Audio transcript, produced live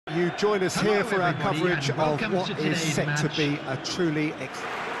You join us here for our coverage of what is set to be a truly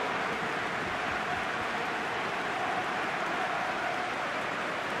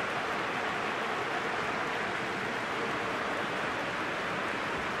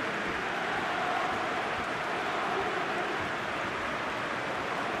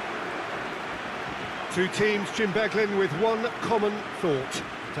two teams, Jim Beglin, with one common thought: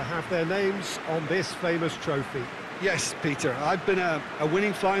 to have their names on this famous trophy. Yes, Peter, I've been a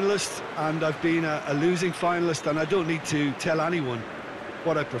winning finalist and I've been a losing finalist, and I don't need to tell anyone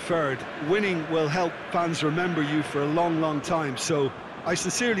what I preferred. Winning will help fans remember you for a long, long time, so I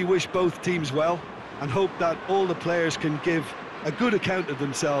sincerely wish both teams well and hope that all the players can give a good account of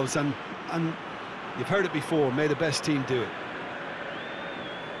themselves, and you've heard it before, may the best team do it.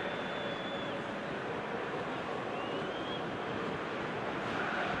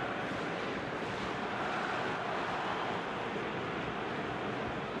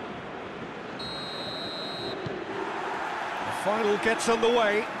 Final gets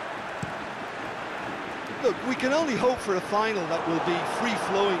underway. Look, we can only hope for a final that will be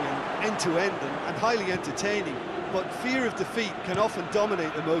free-flowing and end-to-end and highly entertaining, but fear of defeat can often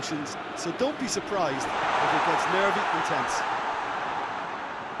dominate emotions, so don't be surprised if it gets nervy and tense.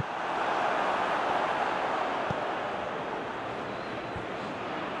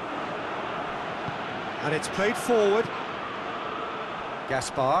 And it's played forward.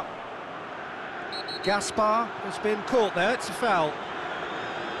 Gaspar has been caught there, it's a foul.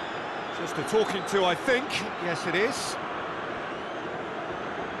 Just a talking to, I think. Yes, it is.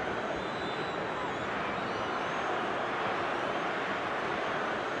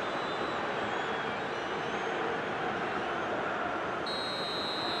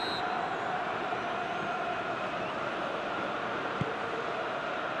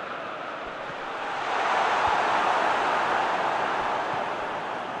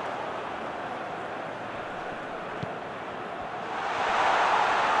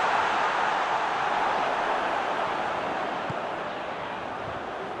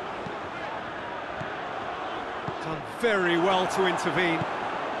 Done very well to intervene.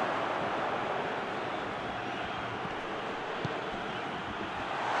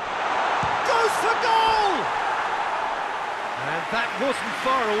 Goes for goal! And that wasn't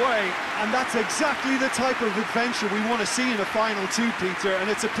far away. And that's exactly the type of adventure we want to see in a final too, Peter,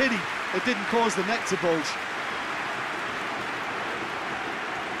 and it's a pity it didn't cause the net to bulge.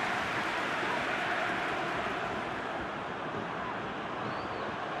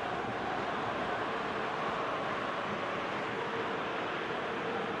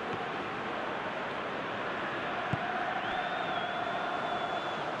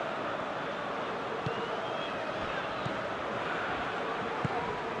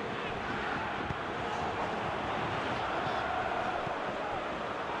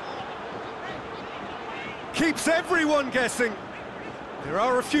 Keeps everyone guessing. There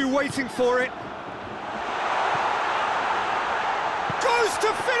are a few waiting for it. Goes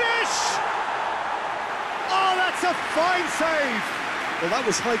to finish! Oh, that's a fine save! Well, that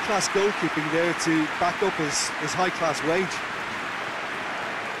was high-class goalkeeping there to back up his high-class wage.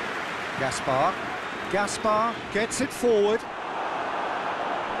 Gaspar gets it forward.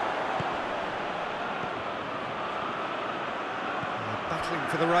 Battling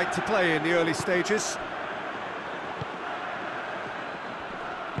for the right to play in the early stages.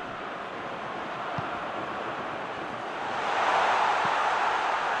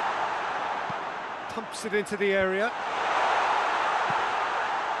 Pumps it into the area.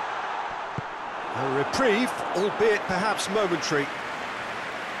 A reprieve, albeit perhaps momentary.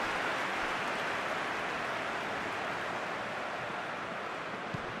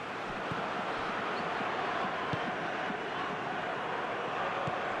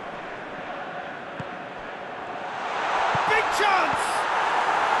 Big chance!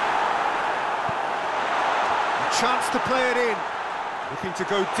 A chance to play it in. Looking to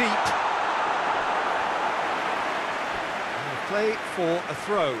go deep. Play for a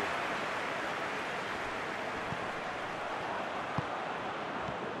throw.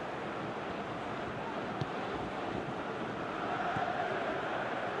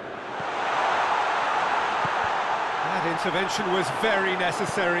 That intervention was very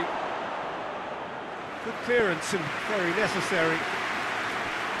necessary. Good clearance and very necessary.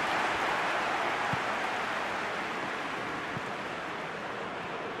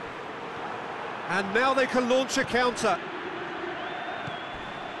 And now they can launch a counter.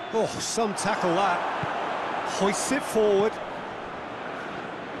 Oh, some tackle that. Hoists it forward.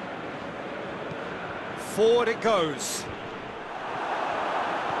 Forward it goes.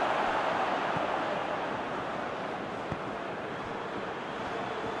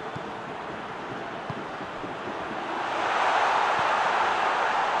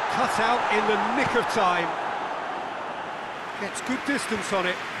 cut out in the nick of time. Gets good distance on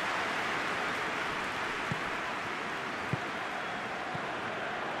it.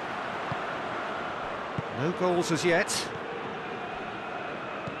 No goals as yet.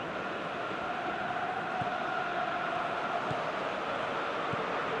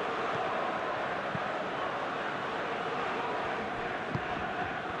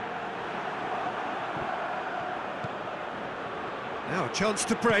 Now a chance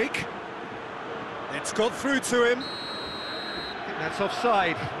to break. It's got through to him. I think that's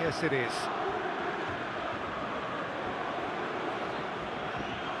offside. Yes, it is.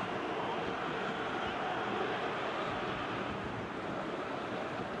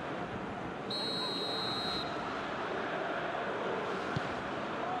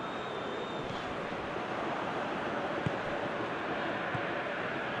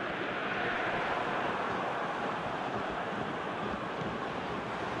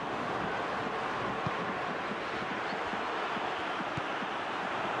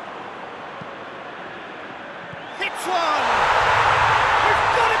 Hits one! We've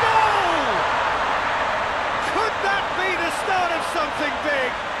got a goal! Could that be the start of something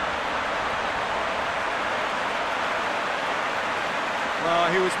big? Well,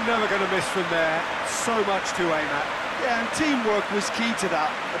 he was never going to miss from there. So much to aim at. Yeah, and teamwork was key to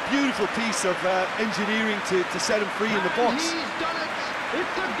that. A beautiful piece of engineering to set him free in the box. He's done it!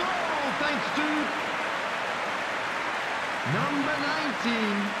 It's a goal, thanks to number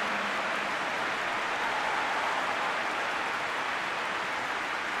 19.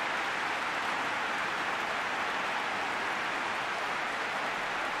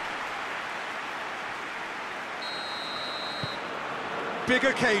 Big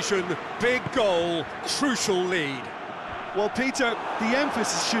occasion, big goal, crucial lead. Well, Peter, the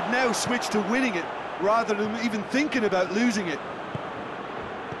emphasis should now switch to winning it, rather than even thinking about losing it.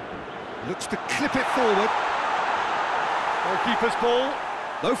 Looks to clip it forward. Goalkeeper's ball.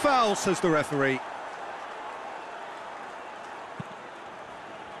 No foul, says the referee.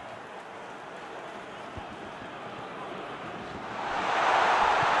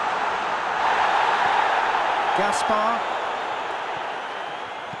 Gaspar.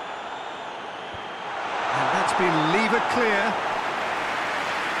 And that's been levered clear.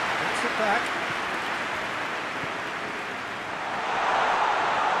 Gets it back.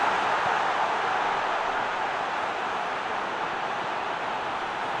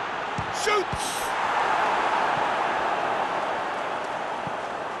 Shoots!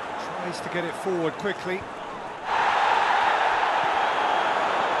 Tries to get it forward quickly.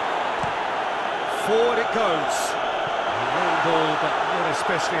 Forward it goes. A long ball, but not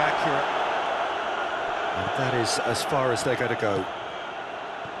especially accurate. And that is as far as they're going to go.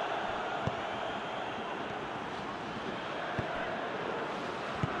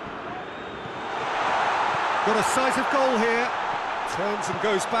 Got a decisive goal here. Turns and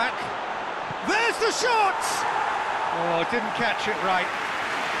goes back. There's the shot! Oh, didn't catch it right.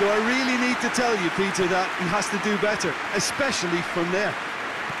 Do I really need to tell you, Peter, that he has to do better, especially from there?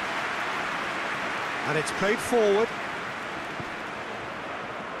 And it's played forward.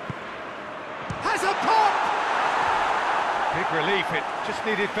 Has a pop! Big relief, it just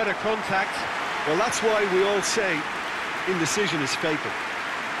needed better contact. Well, that's why we all say indecision is fatal.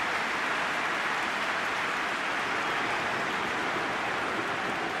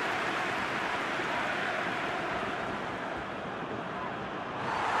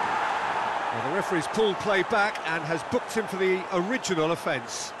 Well, the referee's pulled play back and has booked him for the original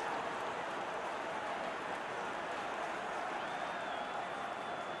offence.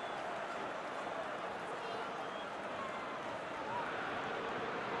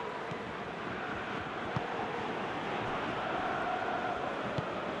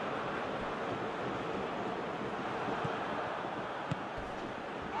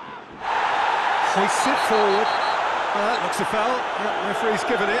 Hoists it forward. Well, that looks a foul. Yeah, referee's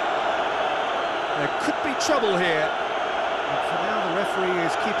given it. There could be trouble here. But for now, the referee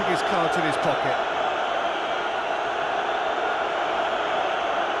is keeping his cards in his pocket.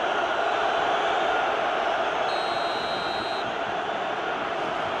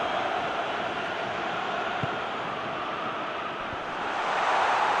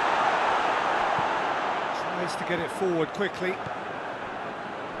 Tries to get it forward quickly.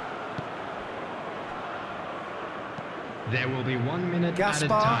 There will be 1 minute Gaspar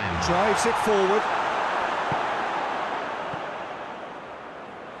at a time. drives it forward.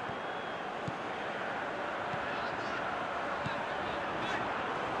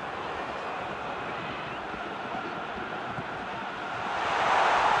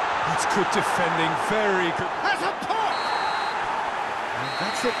 That's good defending, very good. Has a pop! And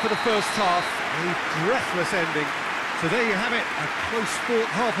That's it for the first half, a breathless ending. So there you have it, a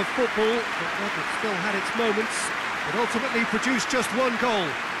close-fought half of football, but one that still had its moments, but ultimately produced just one goal.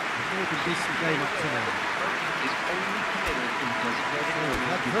 A more than decent game up to now.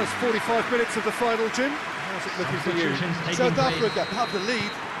 The first 45 minutes of the final, Jim. How's it looking for you? South Africa have the lead,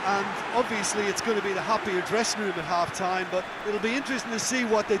 and obviously it's going to be the happier dressing room at half-time, but it'll be interesting to see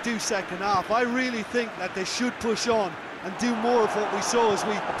what they do second half. I really think that they should push on and do more of what we saw as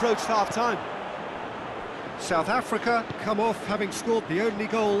we approached half-time. South Africa come off having scored the only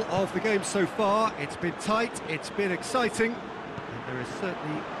goal of the game so far. It's been tight, it's been exciting, and there is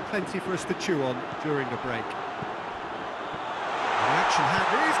certainly plenty for us to chew on during the break. The action hand,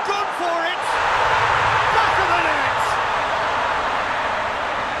 he's gone for it! Back of the net!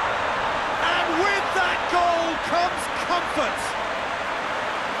 And with that goal comes comfort!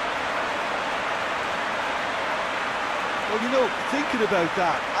 Well, you know, thinking about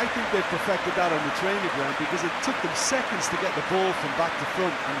that, I think they've perfected that on the training ground because it took them seconds to get the ball from back to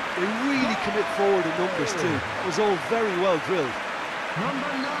front, and they really commit forward in numbers too. It was all very well drilled. Number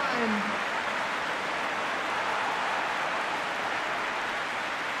 9.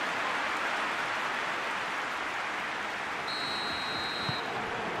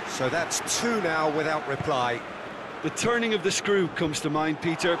 So that's 2 now without reply. The turning of the screw comes to mind,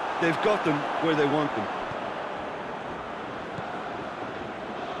 Peter. They've got them where they want them.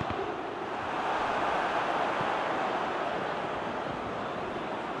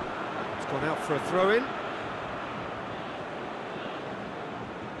 Gone out for a throw-in.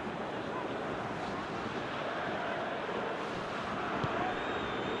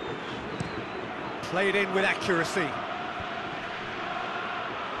 Played in with accuracy.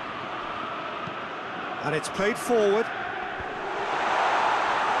 And it's played forward.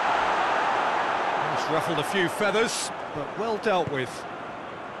 It's ruffled a few feathers, but well dealt with.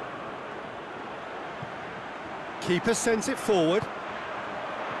 Keeper sends it forward.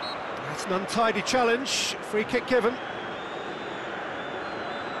 That's an untidy challenge, free kick given.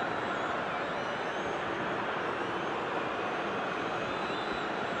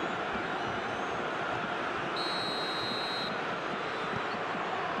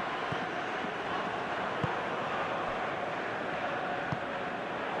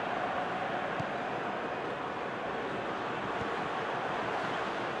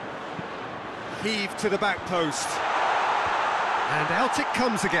 Heave to the back post. And out it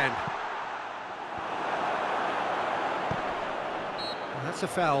comes again. That's a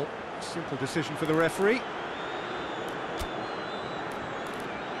foul. Simple decision for the referee.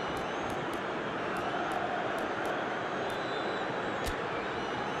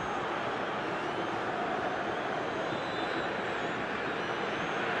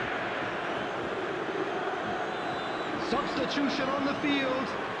 Substitution on the field.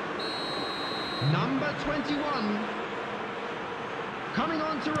 Number 21. Coming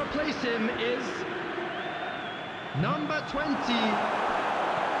on to replace him is number 20.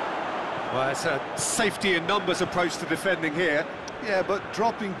 Well, it's a safety in numbers approach to defending here. Yeah, but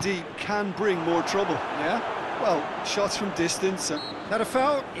dropping deep can bring more trouble. Yeah? Well, shots from distance. Is that a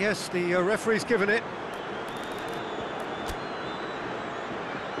foul? Yes, the referee's given it.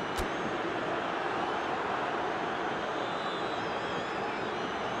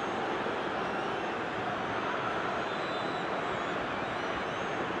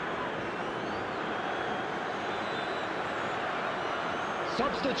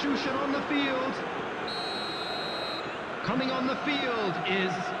 Substitution on the field. Coming on the field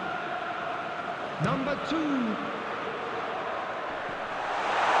is number 2.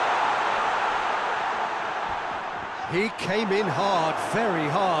 He came in hard, very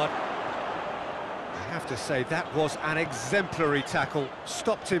hard. I have to say, that was an exemplary tackle.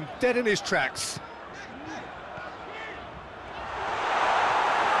 Stopped him dead in his tracks.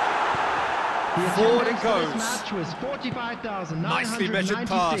 Forward it goes. This match was 45,996. Nicely measured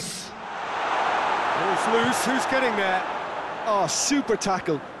pass. Ball's loose, who's getting there? Oh, super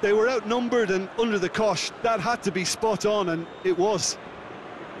tackle. They were outnumbered and under the cosh. That had to be spot on, and it was.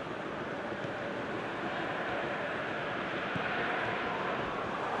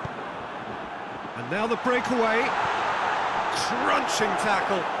 And now the breakaway. Crunching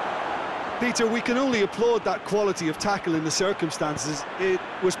tackle. Peter, we can only applaud that quality of tackle in the circumstances. It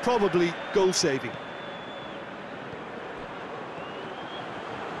was probably goal-saving.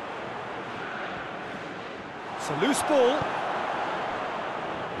 It's a loose ball.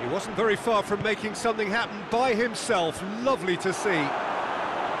 He wasn't very far from making something happen by himself. Lovely to see.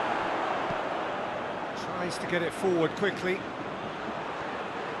 Tries to get it forward quickly.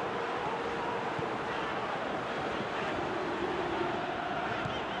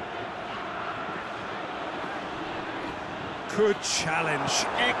 Good challenge,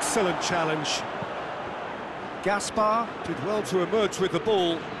 excellent challenge. Gaspar did well to emerge with the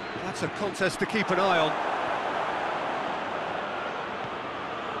ball. That's a contest to keep an eye on.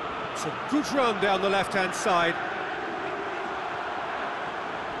 It's a good run down the left-hand side.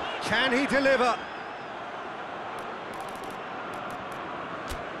 Can he deliver?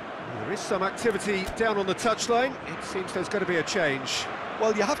 There is some activity down on the touchline. It seems there's going to be a change.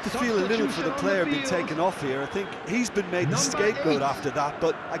 Well, you have to feel a little for the player being taken off here. I think he's been made the scapegoat after that,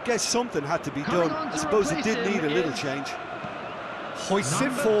 but I guess something had to be done. I suppose it did need a little change. Hoists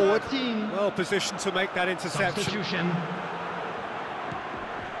it forward. Well positioned to make that interception.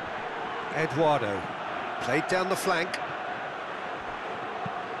 Eduardo. Played down the flank.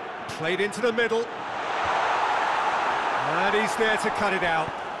 Played into the middle. And he's there to cut it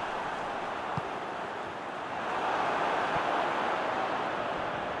out.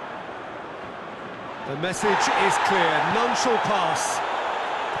 The message is clear, none shall pass.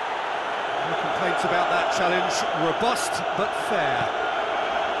 No complaints about that challenge, robust but fair.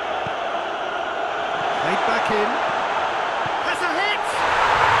 Played back in. Has a hit!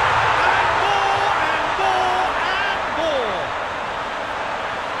 And more and more and more!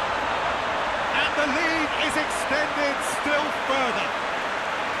 And the lead is extended still further.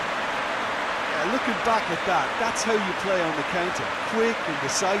 Looking back at that, that's how you play on the counter. Quick and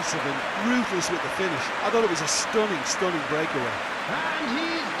decisive and ruthless with the finish. I thought it was a stunning, stunning breakaway. And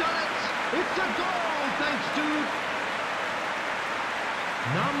he's done it! It's a goal, thanks to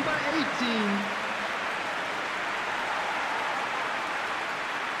number 18.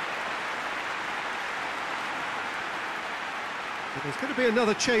 But there's going to be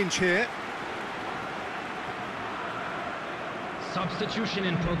another change here. Substitution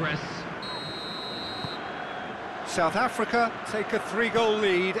in progress. South Africa take a 3-goal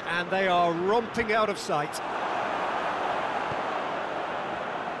lead and they are romping out of sight.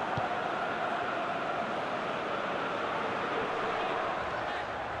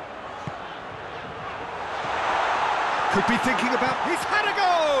 Could be thinking about... He's had a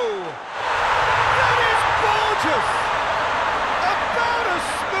go! That is gorgeous! About as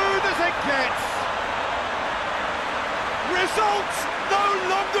smooth as it gets! Results no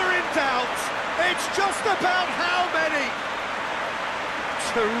longer in doubt! It's just about how many!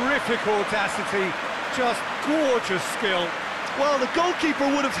 Terrific audacity, just gorgeous skill. Well, the goalkeeper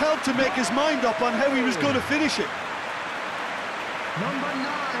would have helped to make his mind up on how he was going to finish it. Number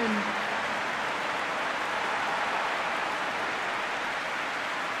 9.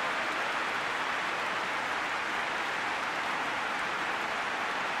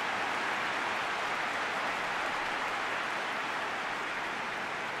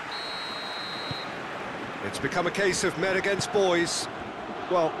 It's become a case of men against boys.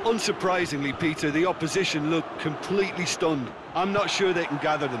 Well, unsurprisingly, Peter, the opposition look completely stunned. I'm not sure they can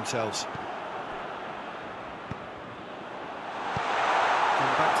gather themselves.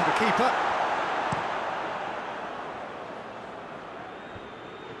 Come back to the keeper.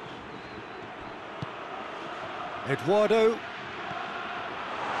 Eduardo.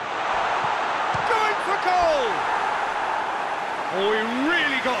 Going for goal! Oh, he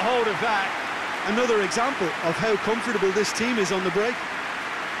really got hold of that. Another example of how comfortable this team is on the break.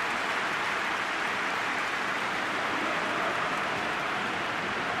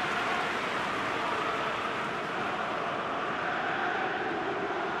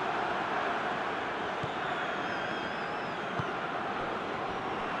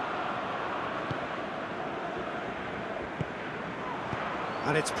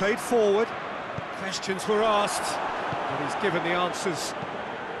 And it's played forward. Questions were asked, but he's given the answers.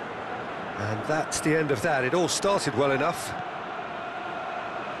 And that's the end of that. It all started well enough.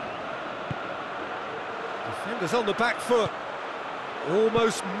 Defenders on the back foot.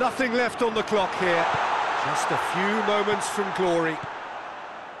 Almost nothing left on the clock here. Just a few moments from glory.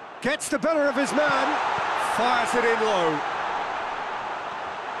 Gets the better of his man. Fires it in low.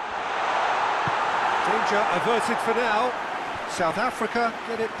 Danger averted for now. South Africa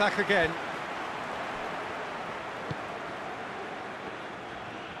get it back again.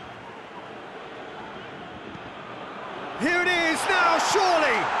 Here it is now,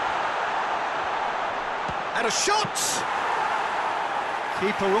 surely! And a shot!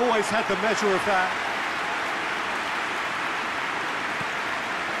 Keeper always had the measure of that.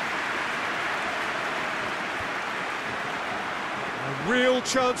 A real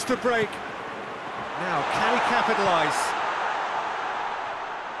chance to break. Now, can he capitalise?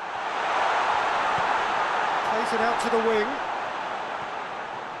 Plays it out to the wing.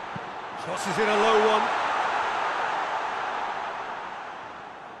 Crosses in a low one.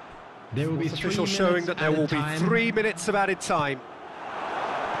 There will be Fourth 3 official minutes showing that there will be added time. 3 minutes of added time.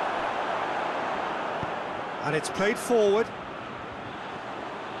 And it's played forward.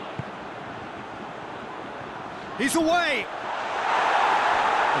 He's away!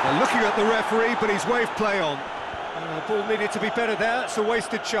 Well, they're looking at the referee, but he's waved play on. The ball needed to be better there, it's a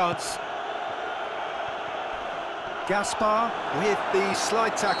wasted chance. Gaspar with the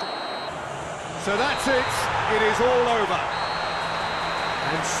slide tackle. So that's it, it is all over.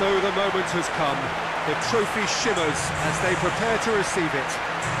 And so the moment has come. The trophy shimmers as they prepare to receive it.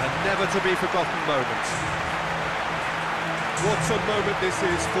 A never-to-be-forgotten moment. What a moment this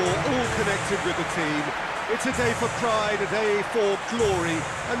is for all connected with the team. It's a day for pride, a day for glory,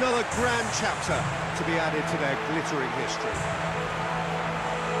 another grand chapter to be added to their glittering history.